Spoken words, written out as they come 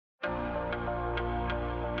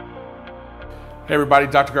Hey everybody,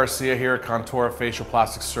 Dr. Garcia here at Contoura Facial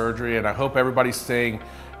Plastic Surgery, and I hope everybody's staying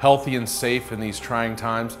healthy and safe in these trying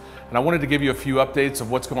times. And I wanted to give you a few updates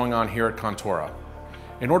of what's going on here at Contoura.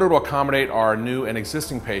 In order to accommodate our new and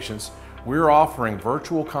existing patients, we're offering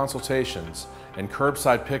virtual consultations and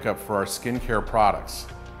curbside pickup for our skincare products.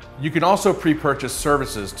 You can also pre-purchase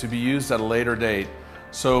services to be used at a later date,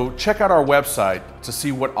 so check out our website to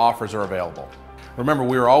see what offers are available. Remember,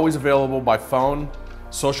 we are always available by phone,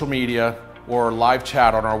 social media, or live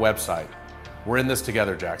chat on our website. We're in this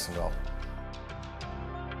together, Jacksonville.